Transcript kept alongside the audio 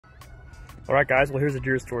Alright guys, well here's a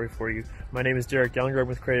deer story for you. My name is Derek Younger, I'm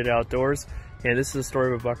with Created Outdoors, and this is a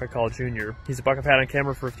story of a buck I call Junior. He's a buck I've had on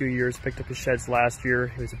camera for a few years, picked up his sheds last year.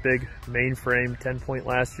 He was a big mainframe 10-point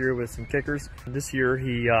last year with some kickers. And this year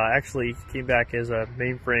he actually came back as a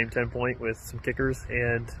mainframe 10-point with some kickers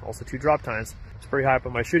and also 2 drop tines. It's pretty high up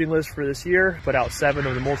on my shooting list for this year, put out 7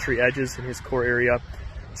 of the Moultrie Edges in his core area.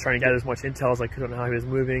 I was trying to gather as much intel as I could on how he was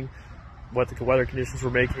moving, what the weather conditions were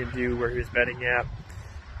making him do, where he was bedding at.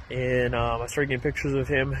 And I started getting pictures of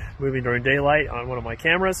him moving during daylight on one of my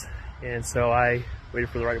cameras, and so I waited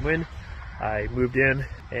for the right wind. I moved in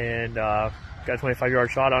and got a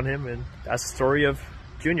 25-yard shot on him, and that's the story of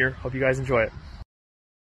Junior. Hope you guys enjoy it.